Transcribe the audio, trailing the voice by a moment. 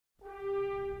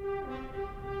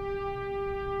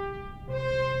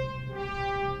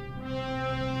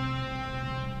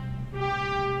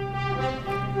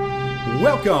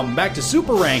Welcome back to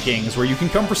Super Rankings, where you can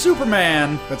come for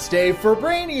Superman. But stay for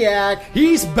Brainiac.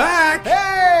 He's back!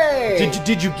 Hey!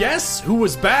 Did you guess who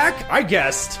was back? I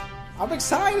guessed. I'm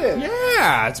excited.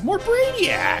 Yeah, it's more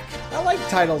Brainiac. I like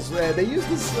titles. They use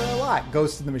this a lot.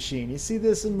 Ghost in the Machine. You see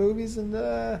this in movies, and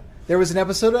there was an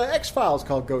episode of X-Files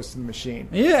called Ghost in the Machine.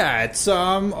 Yeah, it's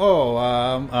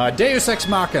Deus Ex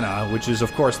Machina, which is,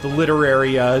 of course, the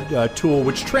literary tool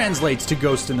which translates to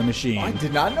Ghost in the Machine. I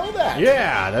did not know that.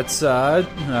 Yeah, that's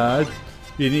in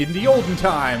the olden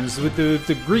times with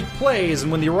the Greek plays,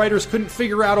 and when the writers couldn't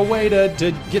figure out a way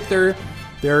to get their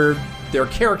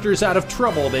characters out of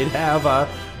trouble,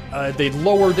 they'd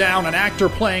lower down an actor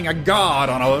playing a god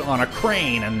on a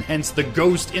crane, and hence the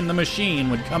ghost in the machine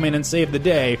would come in and save the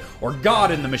day, or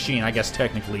God in the machine, I guess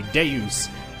technically, Deus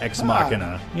Ex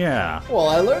Machina. Yeah. Well,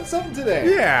 I learned something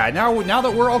today. Yeah. Now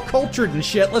that we're all cultured and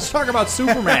shit, let's talk about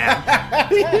Superman.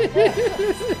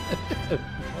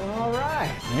 All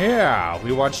right. Yeah,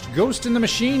 we watched Ghost in the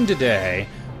Machine today.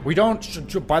 We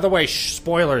don't. By the way,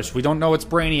 spoilers. We don't know it's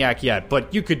Brainiac yet,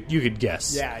 but you could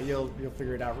guess. Yeah, you'll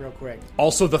figure it out real quick.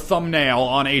 Also, the thumbnail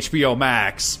on HBO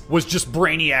Max was just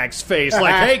Brainiac's face,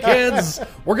 like, "Hey kids,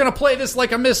 we're gonna play this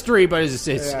like a mystery," but it's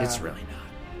really not.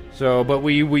 So, but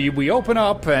we open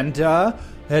up and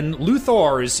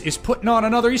Luthor is putting on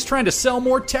another. He's trying to sell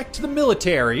more tech to the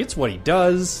military. It's what he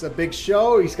does. It's a big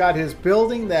show. He's got his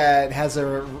building that has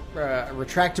a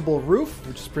retractable roof,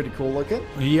 which is pretty cool looking.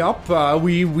 Yup.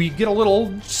 We get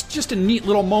just a neat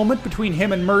little moment between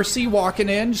him and Mercy walking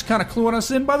in, just kind of cluing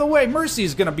us in. By the way, Mercy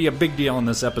is going to be a big deal in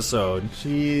this episode.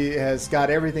 She has got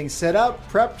everything set up,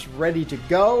 prepped, ready to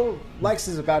go. Lex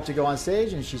is about to go on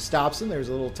stage, and she stops him. There's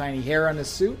a little tiny hair on his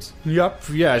suit. Yup.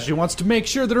 Yeah, she wants to make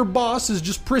sure that her boss is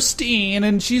just pristine,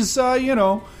 and she's,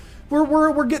 we're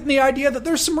getting the idea that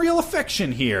there's some real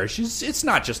affection here. It's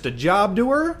not just a job to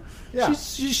her. Yeah.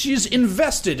 She's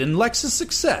invested in Lex's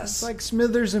success. It's like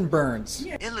Smithers and Burns.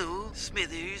 Yeah. Hello,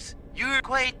 Smithers. You're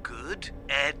quite good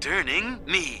at turning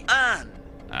me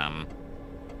on.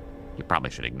 You probably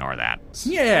should ignore that.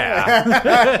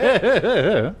 Yeah.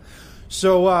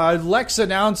 So Lex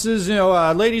announces,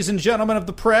 ladies and gentlemen of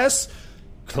the press,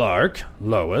 Clark,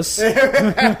 Lois,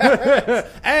 and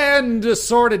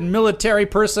assorted military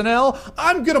personnel,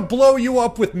 I'm going to blow you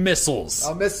up with missiles.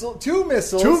 A missile? Two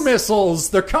missiles? Two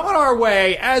missiles. They're coming our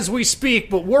way as we speak,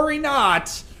 but worry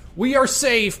not. We are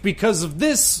safe because of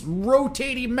this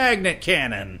rotating magnet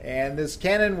cannon. And this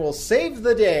cannon will save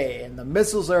the day. And the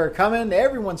missiles are coming.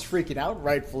 Everyone's freaking out,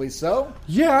 rightfully so.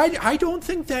 Yeah, I don't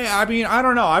think they... I mean, I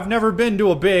don't know. I've never been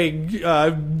to a big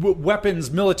weapons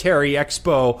military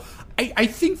expo. I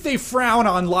think they frown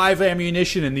on live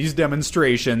ammunition in these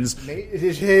demonstrations.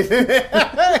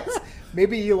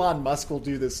 Maybe Elon Musk will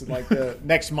do this in like the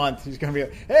next month. He's going to be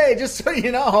like, hey, just so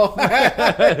you know,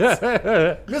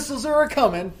 missiles are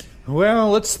coming.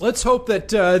 Well, let's hope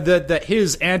that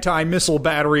his anti-missile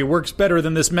battery works better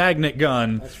than this magnet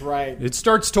gun. That's right. It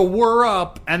starts to whir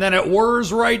up, and then it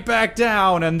whirs right back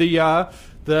down, and the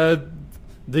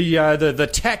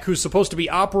tech who's supposed to be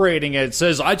operating it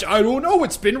says, I don't know,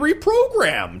 it's been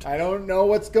reprogrammed. I don't know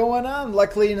what's going on.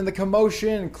 Luckily, in the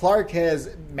commotion, Clark has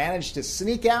managed to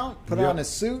sneak out, put on his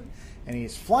suit, and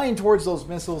he's flying towards those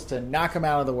missiles to knock them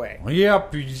out of the way.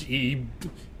 Yep,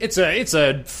 it's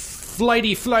a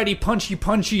flighty,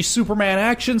 punchy Superman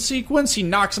action sequence. He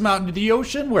knocks them out into the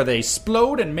ocean where they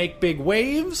explode and make big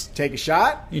waves. Take a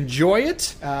shot. Enjoy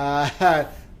it.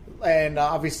 And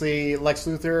obviously Lex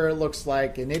Luthor looks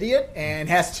like an idiot and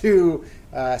has to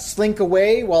slink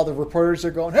away while the reporters are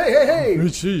going, hey!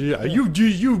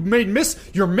 You made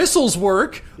your missiles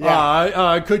work.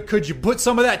 Yeah. Could you put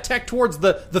some of that tech towards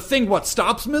the thing what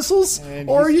stops missiles?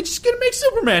 Or are you just going to make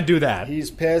Superman do that?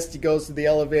 He's pissed. He goes to the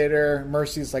elevator.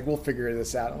 Mercy's like, we'll figure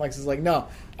this out. And Lex is like, no,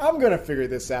 I'm going to figure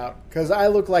this out because I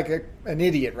look like an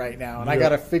idiot right now, and I got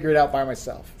to figure it out by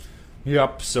myself.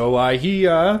 Yep, so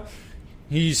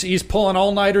He's pulling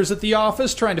all-nighters at the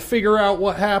office, trying to figure out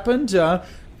what happened.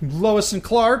 Lois and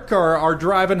Clark are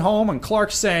driving home, and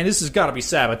Clark's saying, this has got to be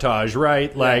sabotage,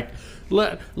 right? Like,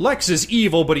 Lex is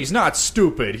evil, but he's not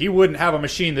stupid. He wouldn't have a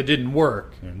machine that didn't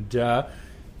work. And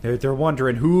they're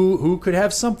wondering who could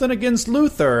have something against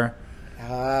Luthor.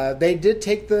 They did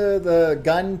take the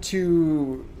gun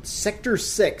to Sector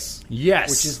 6. Yes.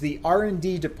 Which is the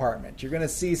R&D department. You're going to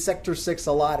see Sector 6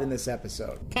 a lot in this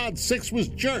episode. Pod 6 was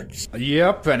jerks.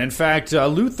 Yep, and in fact,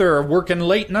 Luthor, working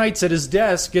late nights at his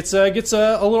desk, gets a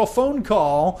little phone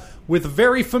call with a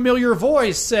very familiar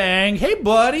voice saying, hey,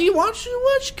 buddy, why don't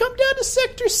you come down to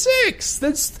Sector 6?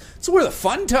 It's where the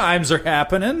fun times are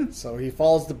happening. So he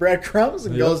follows the breadcrumbs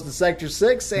and goes to Sector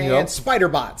 6 and Spider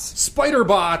Bots. Spider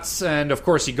Bots, and of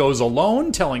course he goes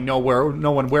alone, telling no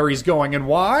one where he's going and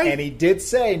why. And he did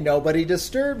say, "Nobody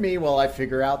disturb me while I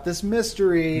figure out this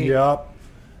mystery." Yep.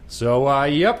 So,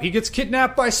 he gets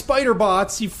kidnapped by spider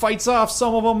bots. He fights off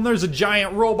some of them. There's a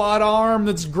giant robot arm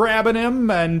that's grabbing him.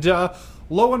 And,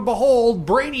 lo and behold,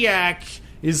 Brainiac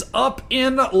is up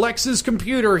in Lex's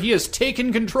computer. He has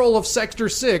taken control of Sector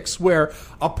 6, where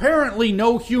apparently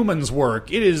no humans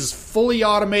work. It is fully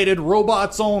automated,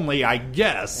 robots only, I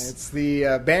guess. It's the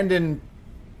abandoned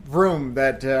room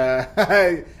that,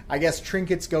 I guess,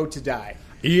 trinkets go to die.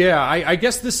 Yeah, I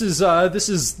guess this is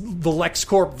the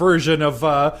LexCorp version of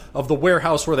the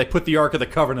warehouse where they put the Ark of the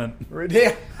Covenant.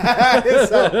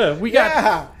 So, we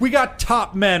got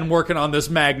top men working on this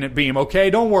magnet beam.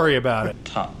 Okay, don't worry about it.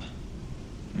 Top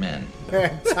men.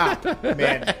 Top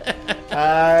men.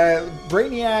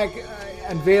 Brainiac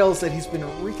unveils that he's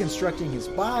been reconstructing his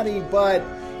body, but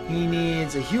he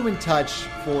needs a human touch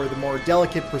for the more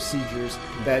delicate procedures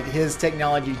that his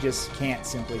technology just can't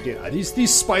simply do.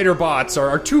 These spider bots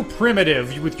are too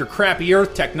primitive with your crappy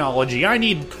Earth technology. I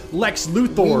need Lex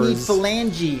Luthor's. We need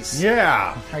phalanges.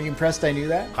 Yeah. Are you impressed I knew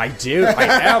that? I do.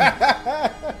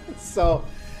 I am. So,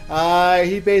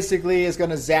 he basically is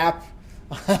going to zap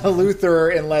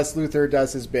Luthor unless Luthor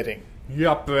does his bidding.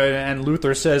 Yep, and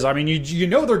Luthor says, I mean, you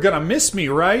know they're gonna miss me,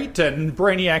 right? And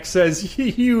Brainiac says,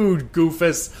 you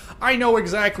goofus, I know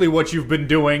exactly what you've been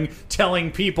doing,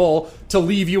 telling people to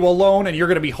leave you alone, and you're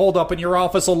gonna be holed up in your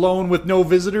office alone with no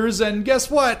visitors, and guess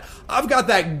what? I've got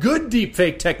that good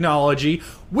deepfake technology.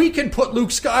 We can put Luke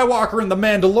Skywalker in The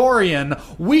Mandalorian.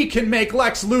 We can make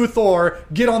Lex Luthor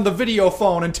get on the video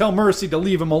phone and tell Mercy to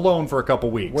leave him alone for a couple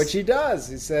weeks. Which he does.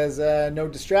 He says, no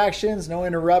distractions, no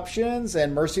interruptions,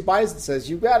 and Mercy buys it, says,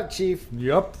 you got it, Chief.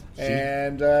 Yep.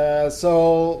 And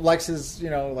so Lex is,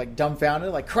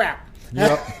 dumbfounded, like, crap.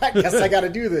 Yep. I guess I got to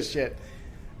do this shit.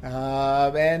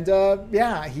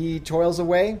 He toils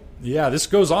away. Yeah, this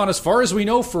goes on as far as we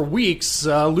know for weeks.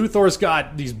 Luthor's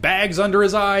got these bags under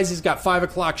his eyes. He's got 5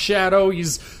 o'clock shadow.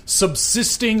 He's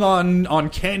subsisting on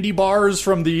candy bars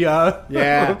from the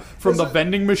the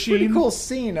vending machine. Pretty cool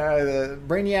scene.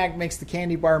 Brainiac makes the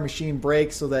candy bar machine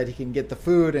break so that he can get the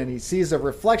food, and he sees a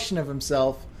reflection of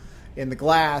himself in the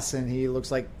glass, and he looks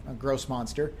like a gross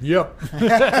monster. Yep.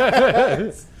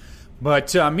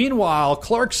 But meanwhile,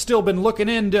 Clark's still been looking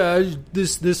into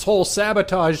this whole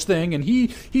sabotage thing, and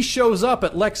he shows up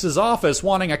at Lex's office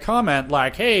wanting a comment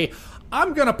like, hey,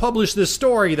 I'm going to publish this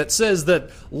story that says that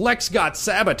Lex got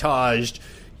sabotaged.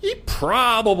 He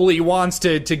probably wants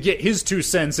to get his 2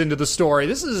 cents into the story.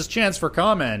 This is his chance for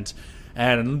comment.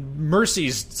 And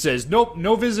Mercy says, nope,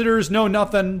 no visitors, no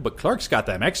nothing, but Clark's got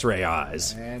them X-ray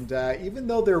eyes. And even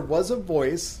though there was a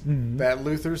voice that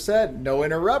Luthor said, no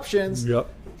interruptions, yep.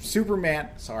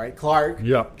 Clark,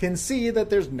 yep. can see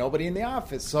that there's nobody in the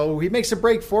office. So he makes a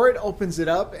break for it, opens it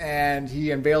up, and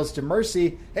he unveils to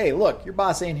Mercy, hey, look, your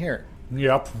boss ain't here.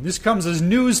 Yep. This comes as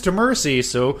news to Mercy,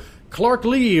 so Clark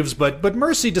leaves, but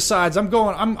Mercy decides, I'm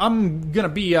gonna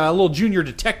be a little junior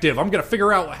detective. I'm gonna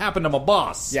figure out what happened to my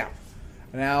boss. Yeah.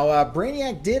 Now,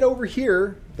 Brainiac did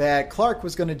overhear that Clark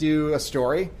was going to do a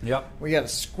story. Yep. We got to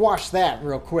squash that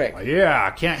real quick. Yeah,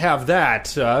 can't have that.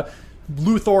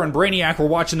 Luthor and Brainiac were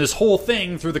watching this whole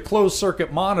thing through the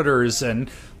closed-circuit monitors, and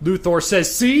Luthor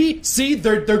says, see,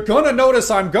 they're going to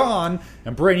notice I'm gone.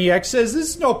 And Brainiac says, this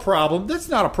is no problem. That's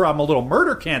not a problem a little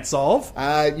murder can't solve.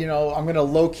 I'm going to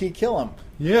low-key kill him.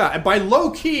 Yeah, and by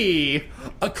low-key,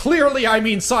 clearly I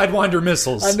mean Sidewinder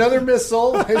missiles. Another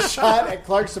missile is shot at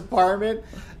Clark's apartment.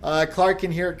 Clark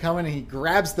can hear it coming, and he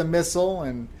grabs the missile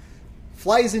and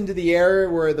flies into the air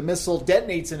where the missile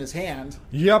detonates in his hand.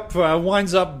 Yep,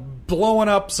 winds up blowing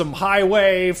up some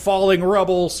highway, falling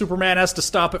rubble. Superman has to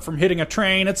stop it from hitting a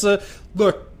train. It's the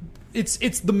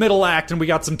middle act, and we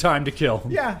got some time to kill.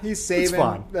 Yeah, he's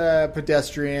saving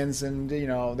pedestrians, and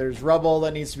there's rubble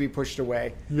that needs to be pushed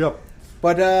away. Yep.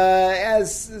 But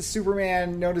as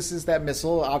Superman notices that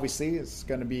missile, obviously it's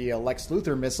going to be a Lex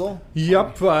Luthor missile.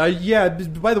 Yep. Yeah.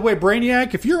 By the way,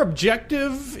 Brainiac, if your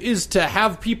objective is to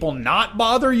have people not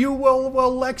bother you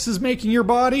while Lex is making your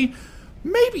body,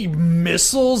 maybe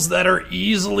missiles that are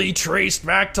easily traced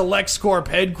back to LexCorp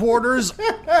headquarters.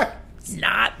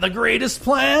 Not the greatest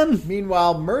plan.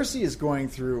 Meanwhile, Mercy is going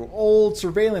through old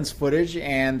surveillance footage,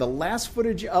 and the last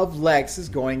footage of Lex is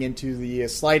going into the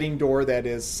sliding door that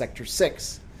is Sector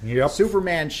 6. Yep.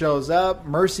 Superman shows up.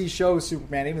 Mercy shows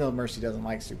Superman, even though Mercy doesn't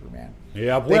like Superman.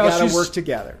 Yeah, they gotta work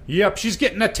together. Yep, she's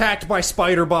getting attacked by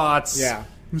spider bots. Yeah.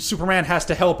 Superman has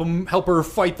to help her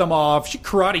fight them off. She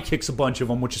karate kicks a bunch of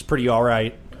them, which is pretty all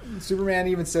right. Superman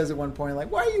even says at one point,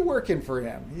 like, why are you working for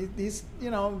him? He's,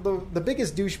 the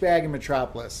biggest douchebag in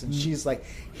Metropolis. And she's like,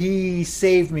 he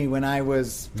saved me when I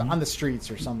was on the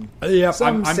streets or some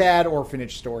sad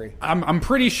orphanage story. I'm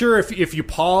pretty sure if you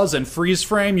pause and freeze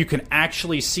frame, you can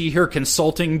actually see her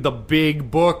consulting the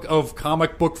big book of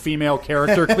comic book female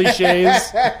character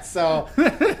cliches.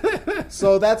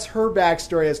 So that's her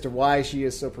backstory as to why she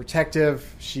is so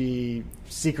protective. She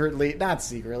not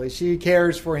secretly, she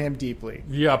cares for him deeply.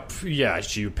 Yep, yeah,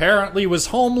 she apparently was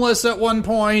homeless at one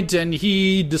point, and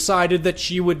he decided that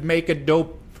she would make a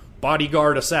dope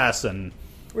bodyguard assassin.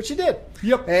 Which she did.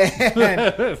 Yep.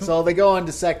 And so they go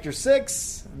into Sector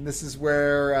 6, and this is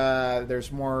where there's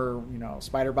more,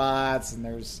 spider bots, and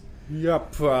there's...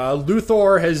 Yep,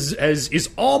 Luthor is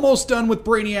almost done with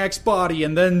Brainiac's body,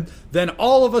 and then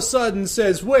all of a sudden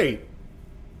says, wait,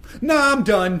 nah, I'm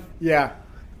done. Yeah.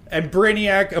 And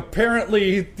Brainiac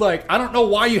apparently, I don't know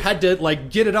why you had to,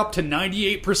 get it up to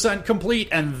 98% complete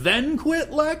and then quit,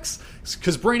 Lex.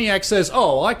 Because Brainiac says,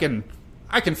 oh, I can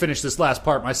finish this last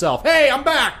part myself. Hey, I'm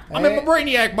back. I'm in my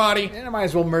Brainiac body. And I might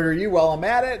as well murder you while I'm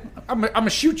at it. I'm going to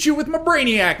shoot you with my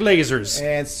Brainiac lasers.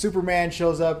 And Superman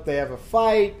shows up. They have a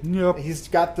fight. Yep. He's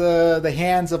got the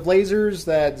hands of lasers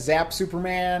that zap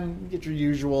Superman. You get your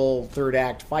usual third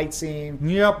act fight scene.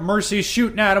 Yep. Mercy's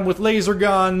shooting at him with laser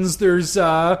guns. There's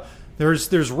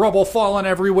rubble falling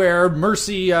everywhere.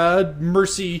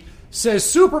 Mercy says,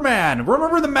 Superman,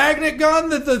 remember the magnet gun,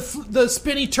 the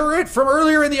spinny turret from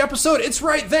earlier in the episode? It's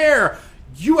right there.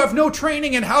 You have no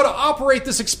training in how to operate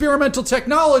this experimental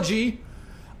technology.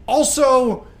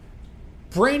 Also,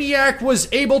 Brainiac was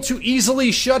able to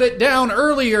easily shut it down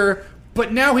earlier,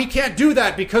 but now he can't do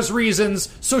that because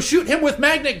reasons. So shoot him with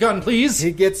magnet gun, please.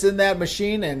 He gets in that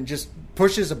machine and just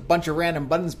pushes a bunch of random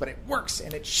buttons, but it works,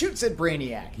 and it shoots at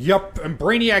Brainiac. Yup, and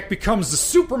Brainiac becomes the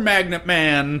Super Magnet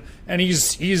Man, and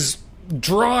he's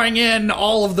drawing in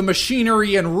all of the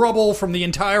machinery and rubble from the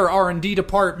entire R&D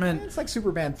department. It's like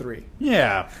Superman 3.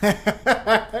 Yeah.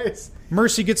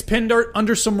 Mercy gets pinned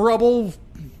under some rubble,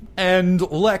 and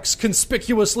Lex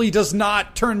conspicuously does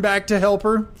not turn back to help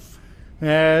her.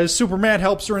 Superman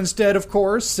helps her instead, of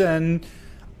course, and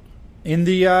in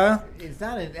the it's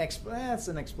not an that's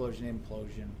an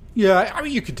implosion. Yeah, I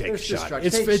mean you can take There's a shot.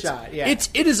 Take a shot. Yeah.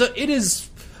 It is.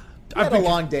 You had a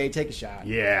long day. Take a shot.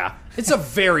 Yeah, it's a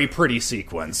very pretty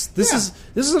sequence. This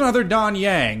is another Don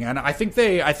Yang, and I think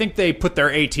they put their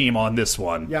A team on this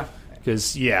one. Yeah,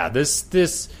 because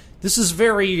this is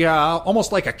very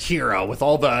almost like Akira with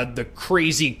all the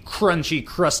crazy, crunchy,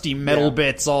 crusty metal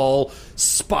bits all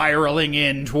spiraling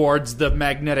in towards the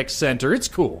magnetic center. It's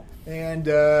cool. And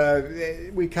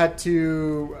we cut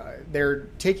to they're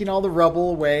taking all the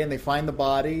rubble away, and they find the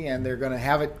body, and they're going to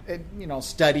have it,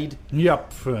 studied.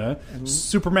 Yep.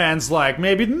 Superman's like,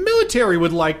 maybe the military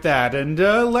would like that, and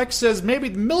Lex says maybe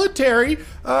the military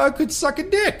could suck a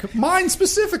dick, mine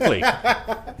specifically.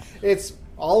 It's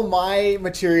all my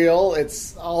material.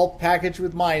 It's all packaged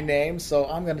with my name, so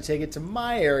I'm going to take it to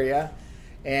my area.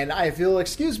 And I feel,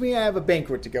 excuse me, I have a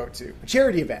banquet to go to. A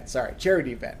charity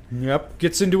event. Yep.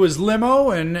 Gets into his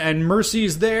limo, and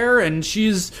Mercy's there, and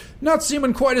she's not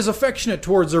seeming quite as affectionate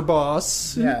towards her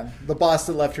boss. Yeah, the boss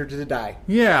that left her to die.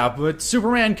 Yeah, but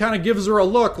Superman kind of gives her a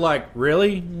look like,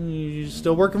 really? You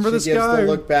still working for this guy? She gives the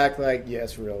look back like,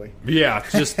 yes, really. Yeah,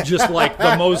 just like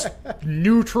the most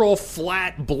neutral,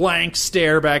 flat, blank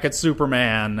stare back at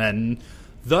Superman, and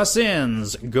thus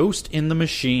ends Ghost in the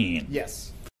Machine. Yes.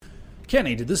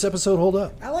 Kenny, did this episode hold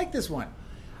up? I like this one.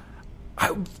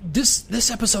 This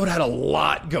episode had a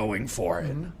lot going for it.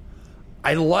 Mm-hmm.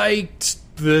 I liked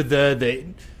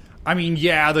the I mean,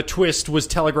 yeah, the twist was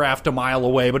telegraphed a mile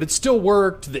away, but it still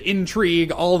worked. The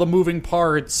intrigue, all the moving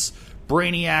parts,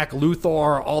 Brainiac,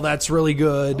 Luthor, all that's really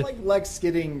good. I like Lex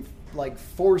getting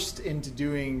forced into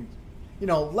doing,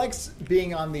 Lex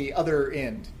being on the other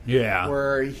end. Yeah.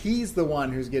 Where he's the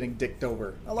one who's getting dicked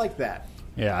over. I like that.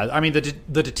 Yeah, I mean,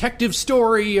 the detective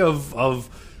story of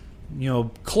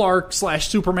Clark /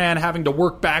 Superman having to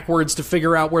work backwards to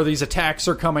figure out where these attacks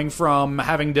are coming from,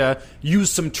 having to use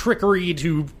some trickery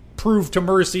to prove to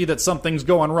Mercy that something's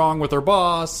going wrong with her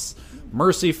boss,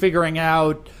 Mercy figuring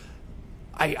out,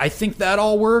 I think that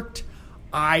all worked.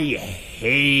 I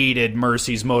hated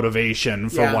Mercy's motivation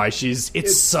for why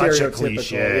it's such a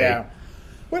cliche. Yeah.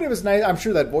 But it was nice. I'm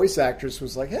sure that voice actress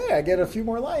was like, hey, I get a few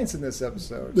more lines in this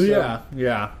episode. So.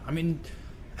 Yeah. I mean,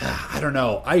 I don't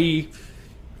know. I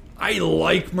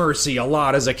like Mercy a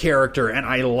lot as a character, and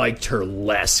I liked her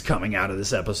less coming out of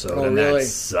this episode, and really? That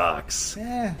sucks.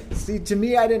 Yeah. See, to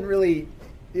me, I didn't really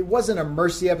it wasn't a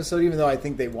Mercy episode, even though I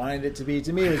think they wanted it to be.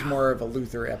 To me, it was more of a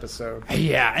Luther episode.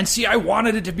 Yeah, and see, I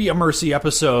wanted it to be a Mercy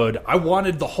episode. I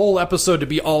wanted the whole episode to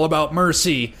be all about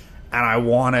Mercy, and I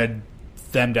wanted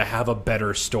them to have a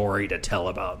better story to tell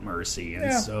about Mercy.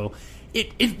 And so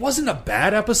it wasn't a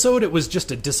bad episode, it was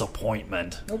just a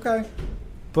disappointment. Okay.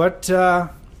 But, yeah,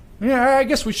 I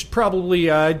guess we should probably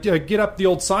get up the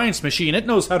old science machine. It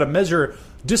knows how to measure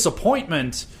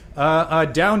disappointment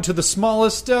down to the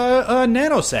smallest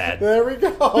nanosad. There we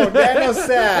go,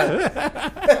 nanosad.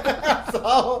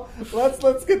 So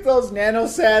let's get those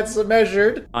nanosads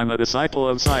measured. I'm a disciple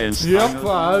of science. Yep.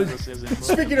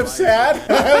 Speaking of sad,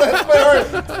 let's put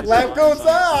our life goes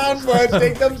on, but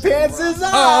take them pants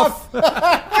off.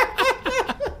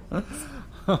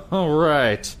 All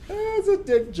right. That's a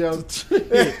dick joke.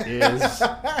 It is.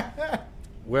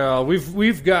 Well,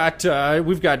 we've got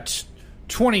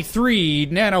 23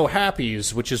 nano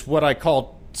happies, which is what I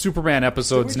call Superman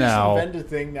episodes now. Invent a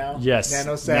thing now. Yes,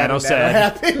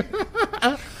 nanosad.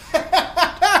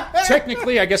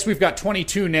 Technically, I guess we've got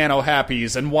 22 nano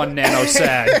happies and 1 nano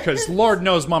sad, because Lord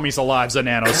knows Mummy's Alive's a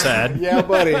nano sad. Yeah,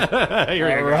 buddy. Here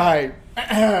you All go. right.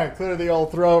 Clear the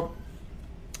old throat.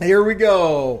 Here we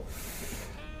go.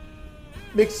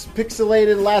 Mixed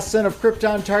pixelated last son of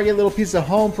Krypton, Target, little piece of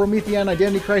home, Promethean,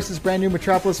 Identity Crisis, brand new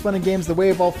Metropolis, fun and games, the way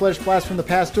of all flesh, blast from the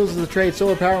past, tools of the trade,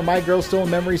 solar power, my girl, stolen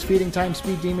memories, feeding time,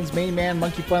 speed demons, main man,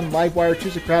 monkey fun, live wire,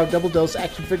 choose a crowd, double dose,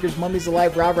 action figures, mummies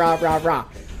alive, rah rah rah rah.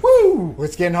 Woo!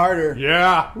 It's getting harder.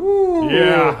 Yeah. Woo.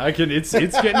 Yeah, I can. It's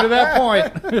getting to that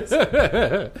point.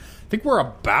 I think we're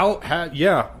about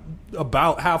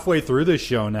halfway through this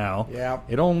show now. Yeah.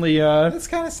 It only It's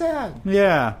kind of sad.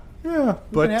 yeah. We've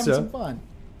been having some fun.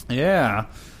 Yeah.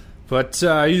 But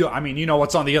you know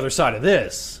what's on the other side of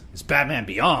this? It's Batman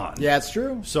Beyond. Yeah, it's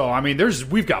true. So I mean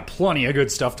we've got plenty of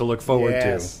good stuff to look forward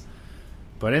to.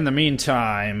 But in the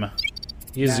meantime,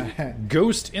 is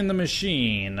Ghost in the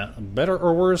Machine better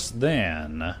or worse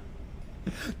than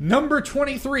number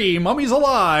 23, Mummy's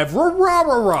Alive? Rah rah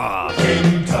rah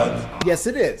rah. Yes,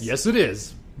 it is. Yes, it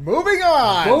is. Moving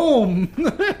on. Boom.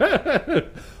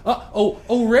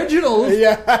 Reginald.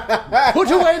 Yeah. Put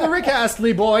away the Rick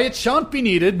Astley boy. It shan't be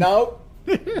needed. Nope.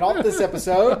 Not this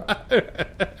episode.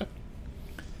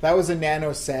 That was a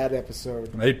nano sad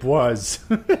episode. It was.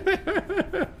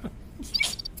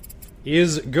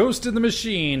 Is Ghost in the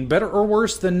Machine better or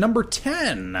worse than number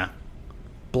 10,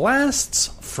 Blasts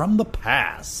from the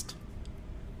Past?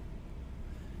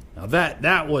 Now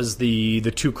that was the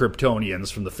two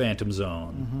Kryptonians from the Phantom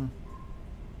Zone. Mm-hmm.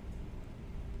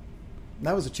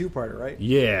 That was a two-parter, right?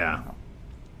 Yeah.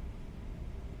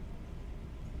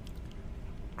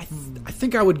 I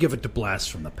think I would give it to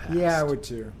Blast from the Past. Yeah, I would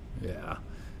too. Yeah.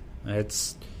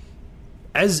 It's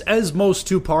as most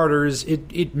two-parters,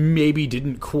 it maybe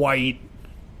didn't quite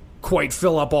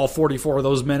fill up all 44 of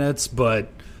those minutes, but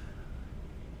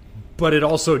it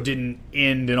also didn't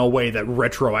end in a way that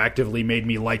retroactively made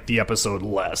me like the episode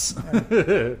less.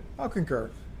 I'll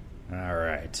concur. All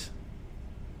right.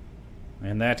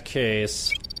 In that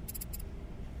case,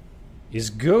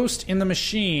 is Ghost in the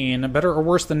Machine better or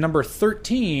worse than number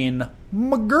 13,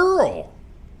 my girl,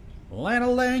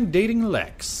 Lana Lang dating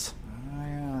Lex?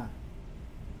 Yeah.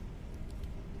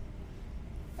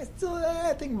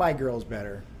 I think My Girl's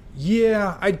better.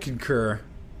 Yeah, I'd concur.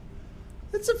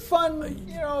 It's a fun,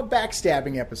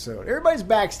 backstabbing episode. Everybody's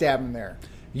backstabbing there.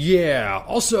 Yeah.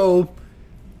 Also,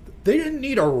 they didn't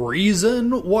need a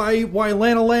reason why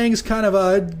Lana Lang's kind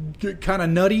of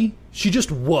nutty. She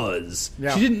just was.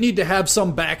 Yeah. She didn't need to have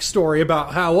some backstory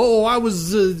about how I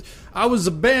was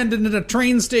abandoned in a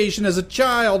train station as a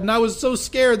child and I was so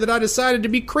scared that I decided to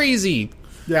be crazy.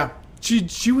 Yeah.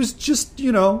 She was just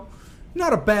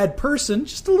not a bad person,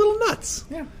 just a little nuts.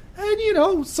 Yeah.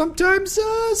 And sometimes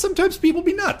people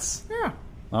be nuts. Yeah.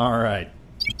 All right.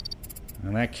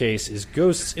 In that case, is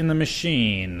Ghosts in the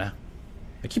Machine.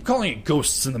 I keep calling it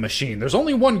Ghosts in the Machine. There's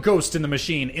only one ghost in the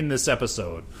machine in this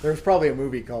episode. There's probably a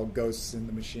movie called Ghosts in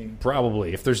the Machine.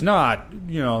 Probably. If there's not,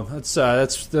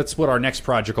 that's what our next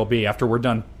project will be after we're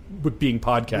done with being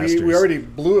podcasters. We already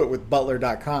blew it with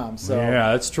Butler.com, so...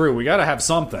 Yeah, that's true. We got to have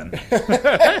something.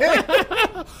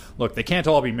 Look, they can't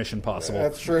all be Mission Possible.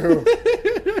 That's true.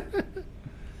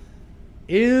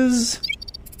 Is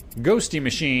Ghosty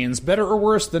Machines better or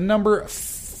worse than number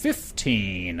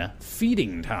 15,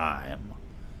 Feeding Time?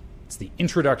 It's the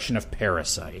introduction of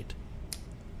Parasite.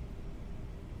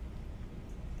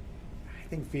 I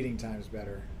think Feeding Time's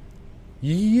better.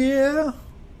 Yeah.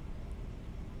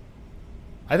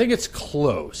 I think it's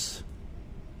close.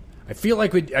 I feel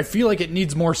like it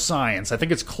needs more science. I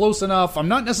think it's close enough. I'm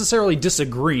not necessarily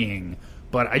disagreeing,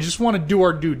 but I just want to do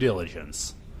our due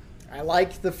diligence. I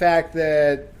liked the fact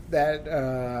that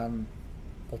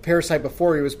Parasite,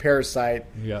 before he was Parasite,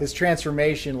 his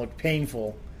transformation looked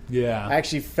painful. Yeah. I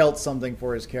actually felt something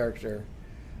for his character.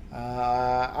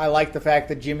 I like the fact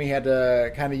that Jimmy had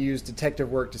to kind of use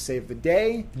detective work to save the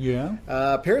day. Yeah.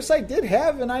 Parasite did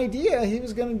have an idea. He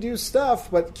was going to do stuff,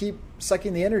 but keep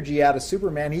sucking the energy out of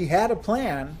Superman. He had a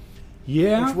plan.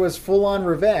 Yeah. Which was full-on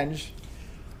revenge.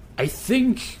 I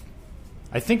think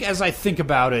as I think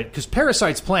about it, because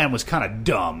Parasite's plan was kind of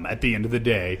dumb at the end of the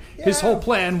day. Yeah. His whole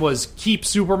plan was keep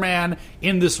Superman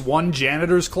in this one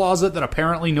janitor's closet that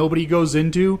apparently nobody goes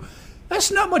into. That's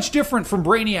not much different from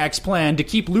Brainiac's plan to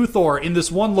keep Luthor in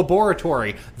this one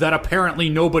laboratory that apparently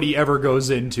nobody ever goes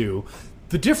into.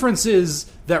 The difference is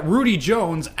that Rudy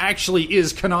Jones actually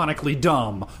is canonically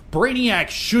dumb. Brainiac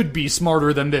should be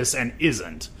smarter than this and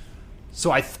isn't.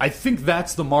 So I think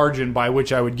that's the margin by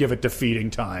which I would give it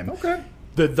defeating time. Okay.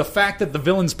 The fact that the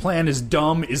villain's plan is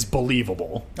dumb is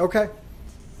believable. Okay.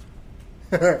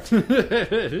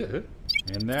 In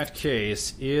that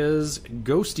case, is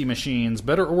Ghosty Machines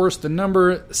better or worse than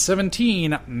number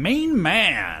 17, Main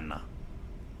Man?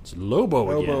 It's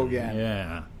Lobo again.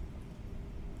 Yeah.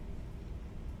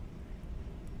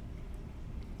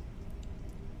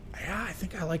 Yeah, I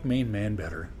think I like Main Man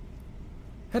better.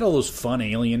 Had all those fun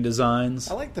alien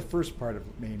designs. I like the first part of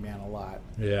Main Man a lot.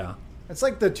 Yeah. It's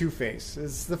like the Two-Face.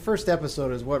 It's the first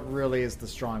episode is what really is the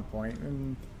strong point.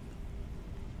 And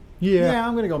yeah,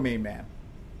 I'm going to go Main Man.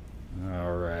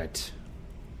 All right.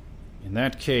 In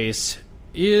that case,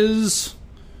 is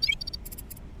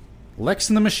Lex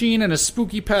and the Machine and his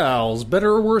spooky pals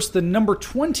better or worse than number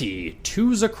 20,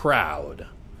 Two's a Crowd?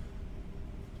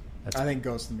 I think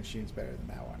Ghost in the Machine's better than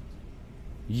that one.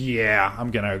 Yeah,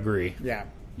 I'm going to agree.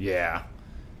 Yeah.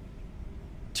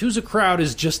 Two's a Crowd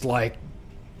is just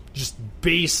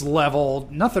base level.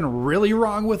 Nothing really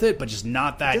wrong with it, but just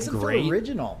not that it doesn't great. Feel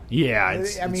original. Yeah,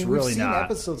 it's we've really seen not.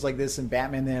 Episodes like this in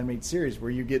Batman the Animated Series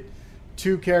where you get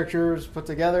two characters put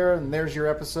together and there's your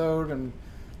episode and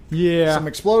some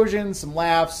explosions, some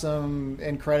laughs, some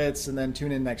end credits, and then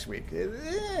tune in next week.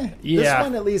 This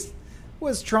one at least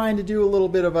was trying to do a little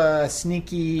bit of a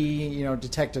sneaky,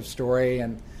 detective story,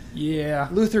 and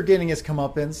Luthor getting his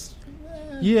comeuppance.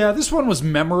 Yeah, this one was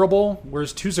memorable,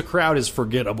 whereas Two's a Crowd is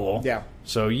forgettable. Yeah.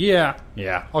 So, yeah,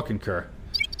 I'll concur.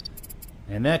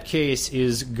 In that case,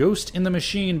 is Ghost in the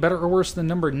Machine better or worse than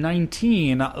number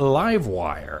 19,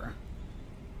 Livewire?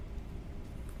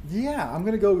 Yeah, I'm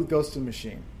going to go with Ghost in the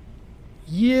Machine.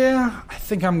 Yeah, I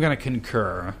think I'm going to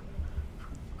concur.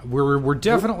 We're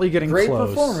definitely getting Great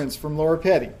close. Great performance from Laura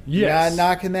Petty. Yes. Not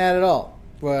knocking that at all.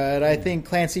 But I think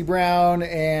Clancy Brown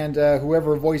and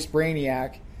whoever voiced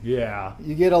Brainiac... Yeah.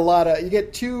 You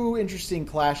get two interesting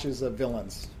clashes of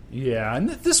villains. Yeah, and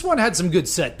this one had some good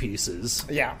set pieces.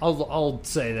 Yeah. I'll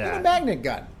say that. And a magnet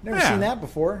gun. Never seen that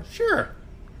before. Sure.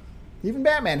 Even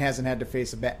Batman hasn't had to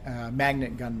face a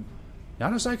magnet gun.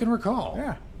 Not as I can recall.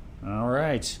 Yeah. All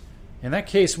right. In that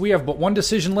case, we have but one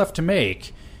decision left to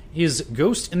make. Is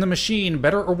Ghost in the Machine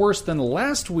better or worse than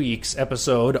last week's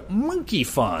episode, Monkey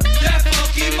Fun?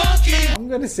 Monkey! I'm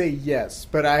going to say yes,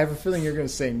 but I have a feeling you're going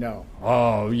to say no.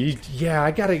 Oh,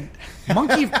 I got to...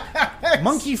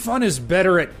 Monkey Fun is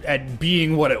better at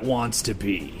being what it wants to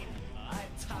be.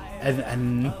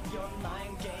 And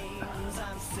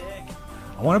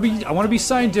I want to be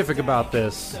scientific about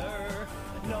this.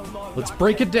 Let's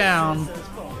break it down.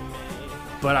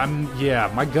 But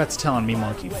my gut's telling me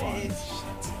Monkey Fun.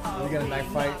 Are we got a knife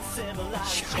fight?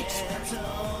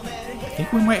 I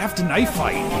think we might have to knife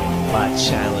fight. I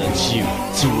challenge you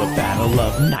to a battle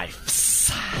of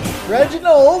knives.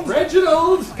 Reginald!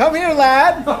 Come here,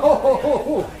 lad!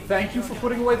 Oh, thank you for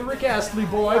putting away the Rick Astley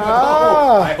boy. But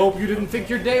I hope you didn't think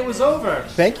your day was over.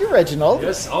 Thank you, Reginald.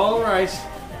 Yes, all right.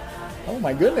 Oh,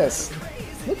 my goodness.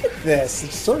 Look at this.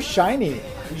 It's so shiny.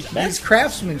 That's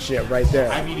craftsmanship right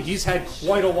there. I mean, he's had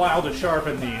quite a while to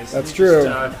sharpen these. That's true.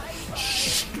 They're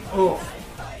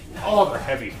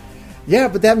heavy. Yeah,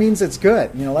 but that means it's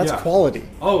good. That's quality.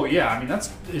 Oh, yeah. I mean,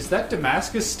 is that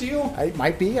Damascus steel? It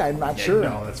might be. I'm not sure.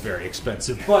 No, that's very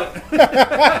expensive. But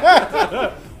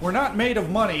we're not made of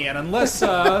money, and unless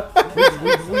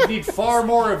we need far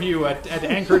more of you at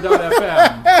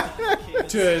Anchor.fm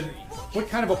to... What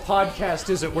kind of a podcast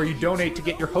is it where you donate to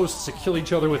get your hosts to kill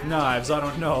each other with knives? I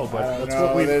don't know, but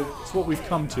that's what we've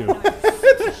come to.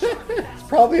 It's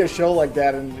probably a show like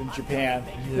that in Japan.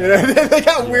 Yeah. They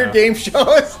got weird game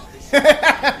shows.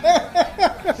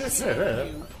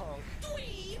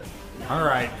 All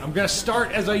right, I'm going to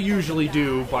start as I usually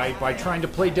do by trying to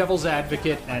play devil's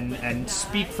advocate and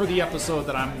speak for the episode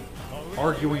that I'm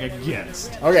arguing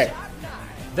against. Okay.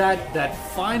 That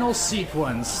final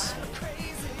sequence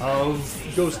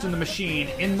of Ghost in the Machine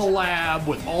in the lab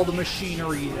with all the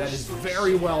machinery that is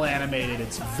very well animated.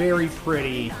 It's very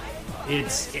pretty. It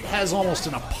has almost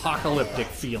an apocalyptic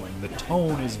feeling. The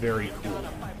tone is very cool.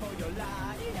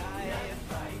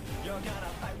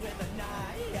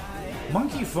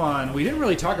 Monkey Fun, we didn't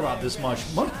really talk about this much.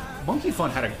 Monkey Fun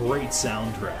had a great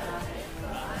soundtrack.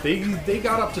 They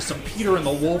got up to some Peter and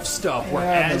the Wolf stuff where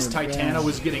as Titana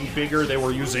was getting bigger, they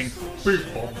were using big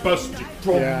bombastic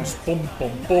drums, boom,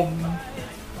 boom, boom.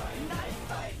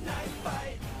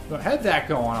 So it had that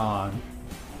going on.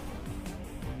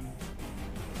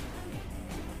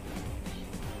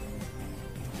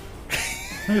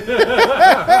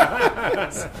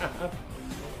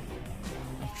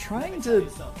 Trying to,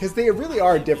 because they really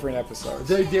are different episodes.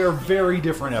 They're very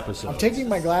different episodes. I'm taking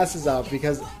my glasses off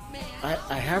because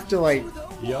I have to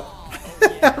Yep.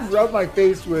 rub my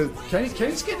face with.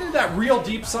 Kenny's getting into that real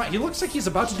deep side. He looks like he's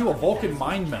about to do a Vulcan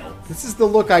mind meld. This is the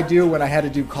look I do when I had to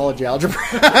do college algebra.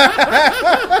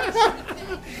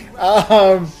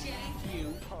 All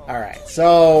right,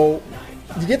 so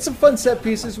you get some fun set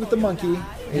pieces with the monkey.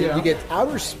 Yeah. You get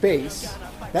outer space.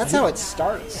 That's how it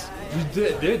starts.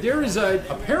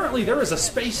 Apparently there is a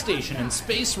space station in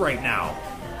space right now.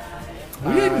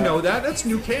 We didn't know that. That's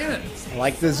new canon. I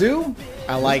like the zoo.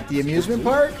 I like the amusement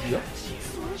park. Yep.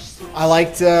 I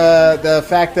liked the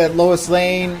fact that Lois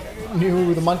Lane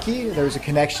knew the monkey. There's a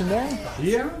connection there.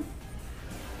 Yeah.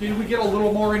 Did we get a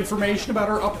little more information about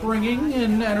her upbringing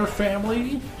and her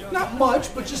family? Not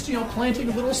much, but just, planting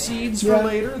little seeds for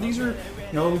later. These are,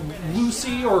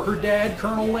 Lucy or her dad,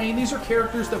 Colonel Lane. These are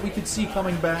characters that we could see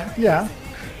coming back. Yeah.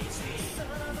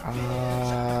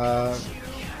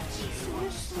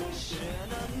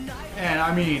 And,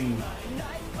 I mean,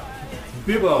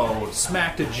 Bibbo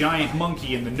smacked a giant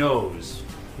monkey in the nose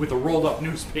with a rolled-up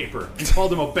newspaper and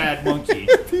called him a bad monkey.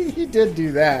 He did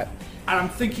do that. And I'm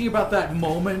thinking about that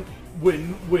moment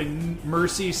when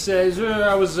Mercy says,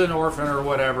 I was an orphan or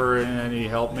whatever, and he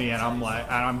helped me, and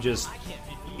I'm just...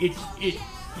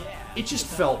 It just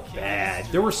felt bad.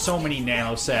 There were so many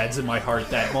nanosads in my heart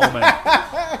that moment.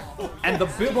 And the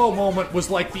Bibbo moment was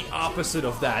like the opposite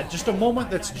of that. Just a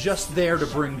moment that's just there to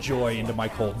bring joy into my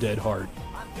cold, dead heart.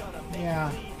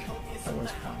 Yeah. That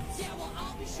was fun.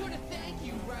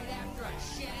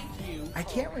 I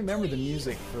can't remember the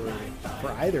music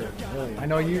for either of them, really. I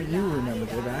know you remembered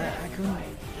it, but I couldn't.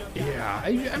 Yeah,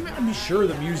 I'm sure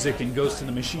the music in Ghost in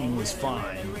the Machine was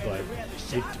fine, but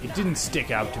it didn't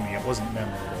stick out to me. It wasn't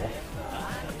memorable.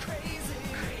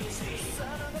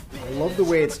 I love the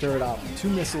way it started off. 2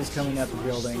 missiles coming at the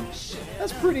building.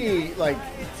 That's pretty,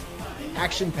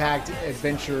 action-packed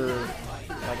adventure,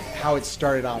 how it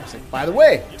started off. It's like, by the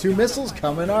way, 2 missiles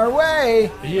coming our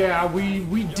way. Yeah,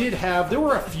 we did have... There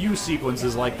were a few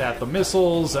sequences like that. The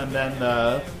missiles, and then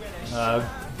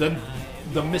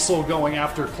the missile going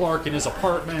after Clark in his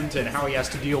apartment and how he has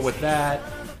to deal with that.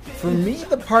 For me,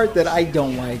 the part that I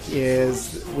don't like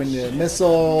is when the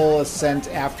missile is sent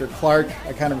after Clark.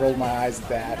 I kind of rolled my eyes at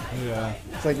that. Yeah.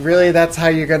 It's like, really? That's how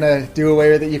you're going to do away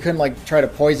with it? You couldn't, try to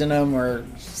poison him or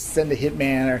send a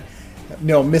hitman or...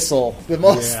 No, missile. The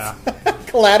most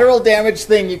collateral damage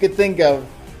thing you could think of.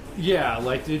 Yeah,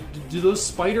 do those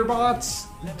spider bots...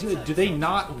 Do they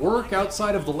not work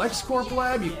outside of the LexCorp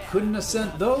lab? You couldn't have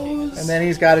sent those? And then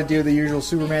he's got to do the usual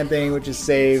Superman thing, which is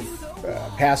save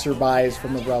passerbys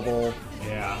from the rubble.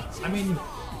 Yeah. I mean,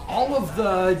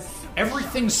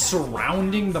 everything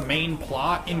surrounding the main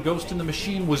plot in Ghost in the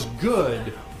Machine was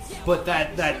good, but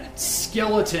that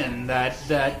skeleton, that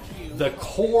the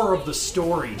core of the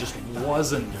story just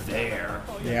wasn't there.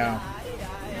 Yeah.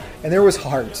 And there was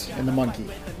heart in the monkey.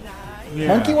 Yeah.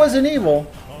 Monkey wasn't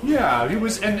evil. Yeah, he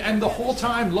was, and the whole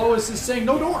time Lois is saying,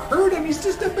 "No, don't hurt him. He's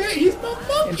just a baby. He's my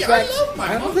monkey. In fact, I love my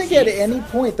monkey." I don't think at any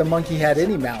point the monkey had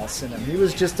any malice in him. He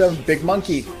was just a big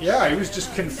monkey. Yeah, he was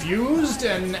just confused,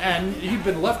 and he'd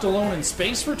been left alone in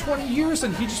space for 20 years,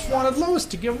 and he just wanted Lois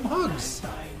to give him hugs.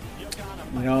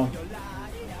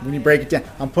 When you break it down,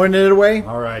 I'm putting it away.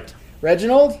 All right,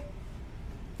 Reginald,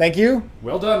 thank you.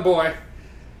 Well done, boy.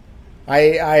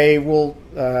 I will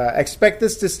expect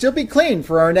this to still be clean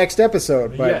for our next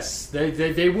episode. But yes,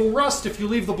 they will rust if you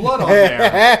leave the blood on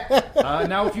there.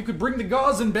 Now, if you could bring the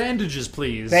gauze and bandages,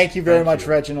 please. Thank you very much,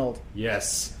 Reginald.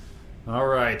 Yes. All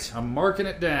right, I'm marking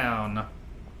it down.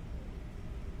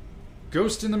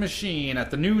 Ghost in the Machine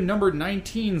at the new number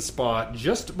 19 spot,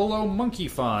 just below Monkey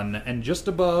Fun and just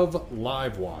above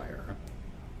Livewire.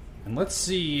 And let's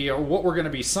see what we're going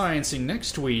to be sciencing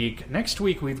next week. Next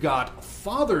week, we've got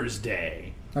Father's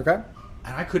Day. Okay.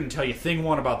 And I couldn't tell you thing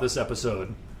one about this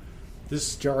episode.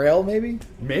 Jor-El, maybe?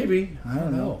 Maybe. I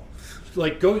don't know.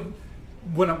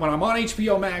 when I'm on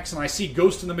HBO Max and I see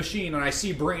Ghost in the Machine and I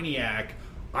see Brainiac,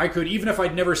 I could, even if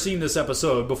I'd never seen this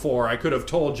episode before, I could have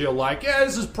told you, like, yeah,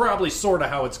 this is probably sort of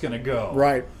how it's going to go.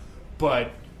 Right.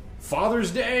 But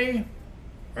Father's Day,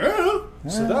 so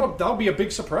that'll be a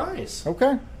big surprise.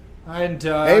 Okay. And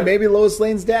hey, maybe Lois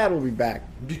Lane's dad will be back.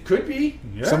 It could be.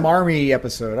 Yeah. Some Army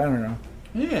episode. I don't know.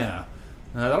 Yeah.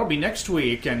 That'll be next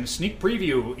week, and sneak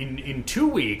preview in 2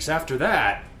 weeks after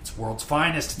that. It's World's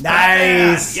Finest.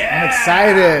 Nice. Yeah. I'm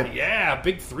excited. Yeah,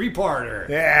 big 3-parter.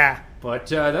 Yeah. But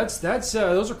that's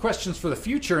those are questions for the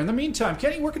future. In the meantime,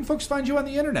 Kenny, where can folks find you on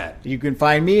the internet? You can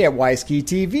find me at Wisky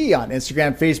TV on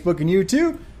Instagram, Facebook, and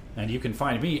YouTube. And you can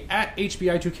find me at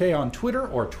HBI2K on Twitter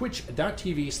or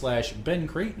twitch.tv/Ben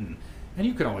Creighton. And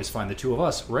you can always find the two of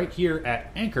us right here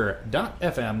at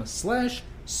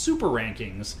anchor.fm/super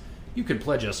rankings. You can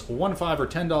pledge us $1, $5, or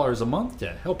 $10 a month to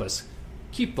help us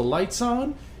keep the lights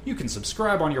on. You can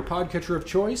subscribe on your podcatcher of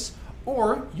choice,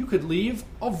 or you could leave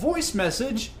a voice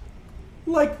message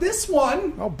like this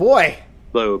one. Oh, boy.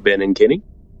 Hello, Ben and Kenny.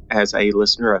 As a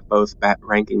listener of both Bat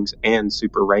Rankings and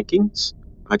Super Rankings,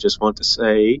 I just want to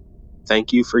say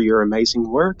thank you for your amazing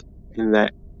work, and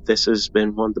that this has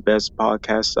been one of the best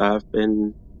podcasts I've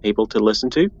been able to listen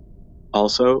to.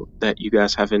 Also, that you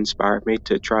guys have inspired me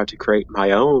to try to create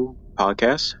my own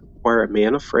podcast where me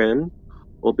and a friend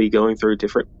will be going through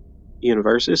different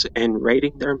universes and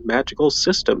rating their magical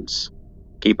systems.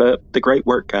 Keep up the great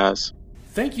work, guys.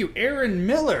 Thank you, Aaron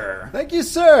Miller. Thank you,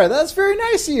 sir. That's very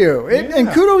nice of you. And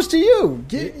kudos to you.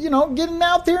 Getting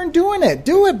out there and doing it.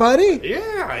 Do it, buddy.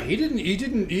 Yeah, he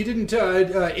didn't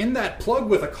end that plug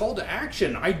with a call to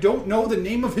action. I don't know the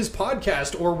name of his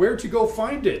podcast or where to go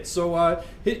find it. So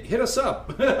hit us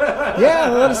up. Yeah,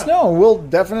 let us know. We'll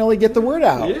definitely get the word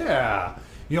out. Yeah.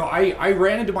 I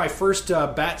ran into my first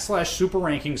Bat/Super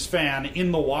Rankings fan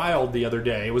in the wild the other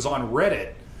day. It was on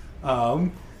Reddit.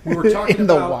 We were talking in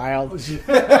about the wild.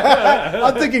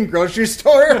 I'm thinking grocery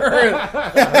store.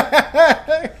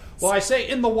 Well, I say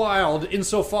in the wild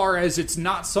insofar as it's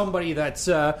not somebody that's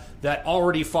that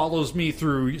already follows me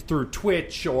through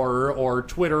Twitch or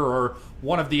Twitter or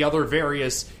one of the other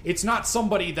various. It's not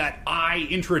somebody that I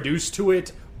introduced to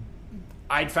it.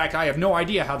 In fact, I have no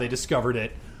idea how they discovered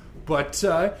it. But,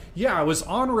 I was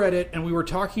on Reddit, and we were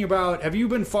talking about... Have you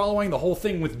been following the whole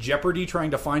thing with Jeopardy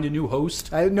trying to find a new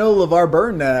host? I know LeVar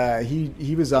Burton.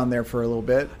 He was on there for a little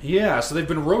bit. Yeah, so they've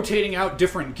been rotating out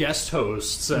different guest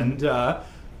hosts and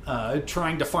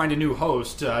trying to find a new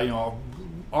host.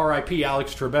 R.I.P.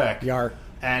 Alex Trebek. Yar.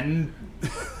 And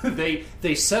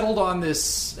they settled on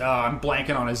this... I'm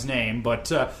blanking on his name,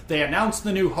 but they announced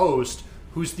the new host,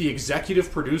 who's the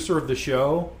executive producer of the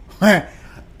show.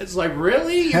 It's like,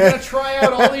 really? You're going to try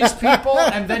out all these people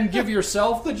and then give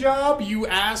yourself the job, you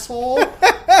asshole?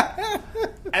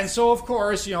 And so, of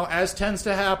course, as tends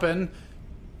to happen,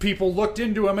 people looked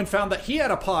into him and found that he had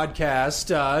a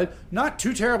podcast not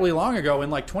too terribly long ago,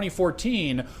 in like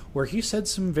 2014, where he said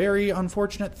some very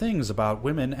unfortunate things about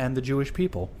women and the Jewish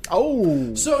people.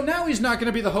 Oh. So now he's not going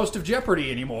to be the host of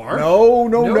Jeopardy anymore. No.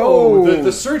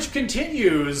 The search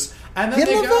continues. And then get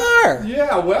LeVar.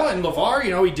 And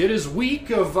LeVar, he did his week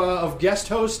of guest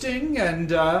hosting, and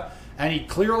he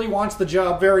clearly wants the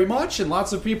job very much, and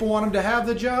lots of people want him to have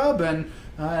the job,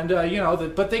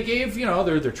 but they gave,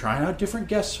 they're trying out different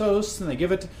guest hosts, and they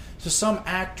give it to some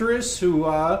actress who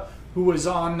was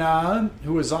on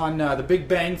The Big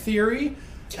Bang Theory.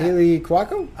 Kaylee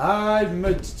Cuoco?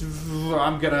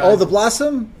 I'm gonna... Oh, the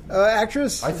Blossom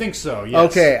actress? I think so,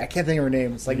 yes. Okay, I can't think of her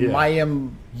name. It's like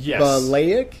Mayim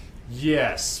Bialik?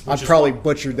 Yes. I've probably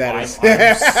butchered that. I'm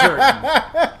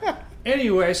certain.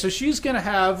 Anyway, so she's going to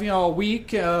have, a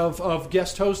week of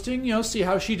guest hosting, see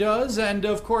how she does. And,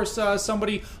 of course,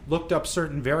 somebody looked up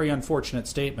certain very unfortunate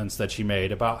statements that she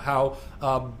made about how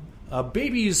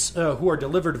babies who are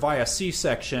delivered via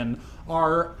C-section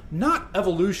are not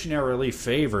evolutionarily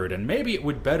favored. And maybe it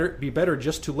would be better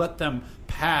just to let them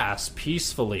pass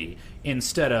peacefully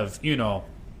instead of,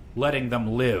 letting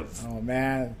them live. Oh,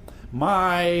 man.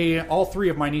 All three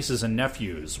of my nieces and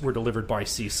nephews were delivered by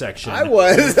C-section. I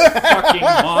was fucking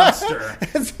monster.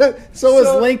 so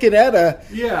was Lincoln Etta.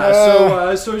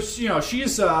 Yeah.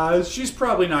 She's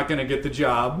probably not going to get the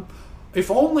job. If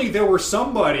only there were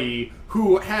somebody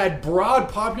who had broad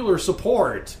popular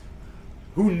support,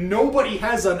 who nobody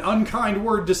has an unkind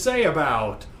word to say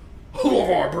about.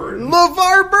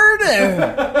 LeVar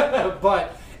Burton.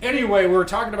 But. Anyway, we were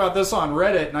talking about this on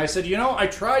Reddit, and I said, I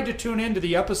tried to tune into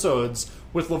the episodes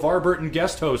with LeVar Burton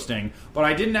guest hosting, but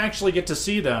I didn't actually get to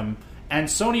see them, and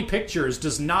Sony Pictures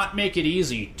does not make it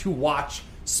easy to watch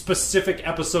specific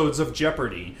episodes of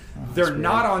Jeopardy! They're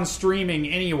not on streaming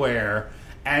anywhere,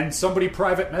 And somebody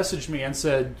private messaged me and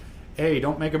said, hey,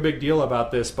 don't make a big deal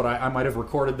about this, but I might have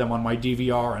recorded them on my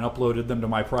DVR and uploaded them to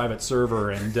my private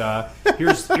server, and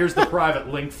here's the private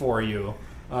link for you.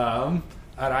 And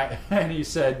he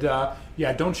said,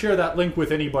 yeah, don't share that link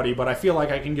with anybody, but I feel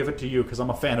like I can give it to you because I'm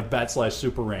a fan of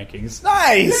Bat/Super Rankings.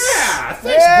 Nice! Yeah,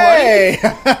 thanks,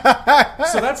 buddy!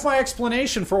 So that's my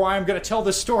explanation for why I'm going to tell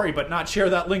this story, but not share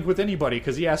that link with anybody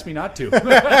because he asked me not to.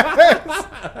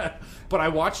 But I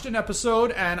watched an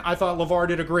episode, and I thought LeVar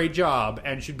did a great job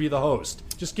and should be the host.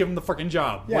 Just give him the fucking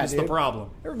job. Yeah, What's the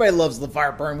problem? Everybody loves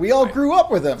LeVar Burton. We all grew up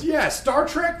with him. Yeah, Star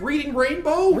Trek, Reading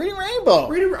Rainbow. Reading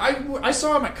Rainbow. I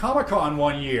saw him at Comic-Con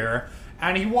one year,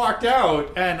 and he walked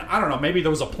out, and I don't know, maybe there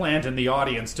was a plant in the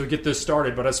audience to get this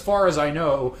started, but as far as I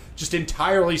know, just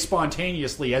entirely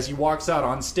spontaneously, as he walks out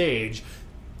on stage,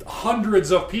 hundreds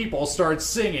of people start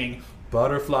singing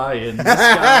Butterfly in the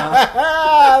Sky.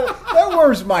 That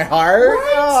warms my heart.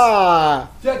 Right? Ah.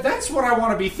 That's what I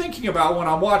want to be thinking about when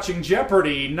I'm watching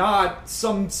Jeopardy, not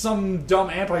some dumb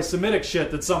anti-Semitic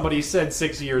shit that somebody said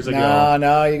 6 years ago.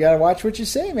 No, you gotta watch what you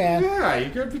say, man. Yeah, you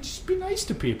gotta just be nice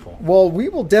to people. Well, we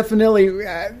will definitely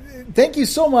thank you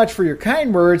so much for your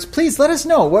kind words. Please let us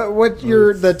know what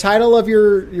the title of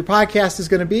your podcast is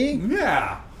going to be.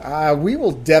 Yeah. We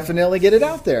will definitely get it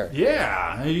out there.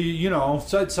 Yeah,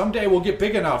 so someday we'll get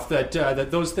big enough that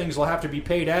those things will have to be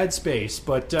paid ad space.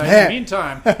 But in the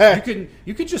meantime,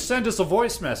 you can just send us a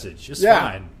voice message. It's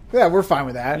fine. Yeah, we're fine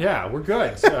with that. Yeah, we're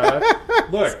good.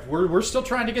 Look, we're still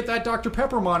trying to get that Dr.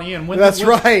 Pepper money, and when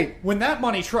that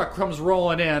money truck comes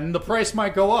rolling in, the price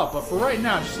might go up. But for right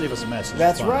now, just leave us a message.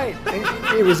 That's right.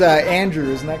 It was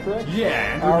Andrew, isn't that correct? Yeah,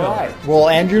 Andrew All Miller. right. Well,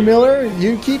 Andrew Miller,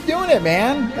 you keep doing it,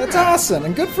 man. That's awesome,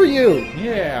 and good for you.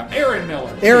 Yeah, Aaron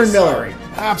Miller. Aaron Miller. Sorry.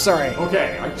 I'm sorry.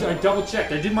 Okay, I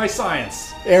double-checked. I did my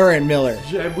science. Aaron Miller.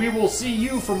 We will see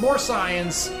you for more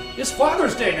science. It's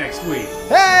Father's Day next week.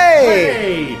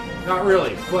 Hey! Not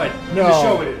really, but in No. the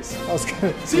show it is. I was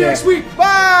gonna, See you next week.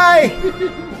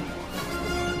 Bye!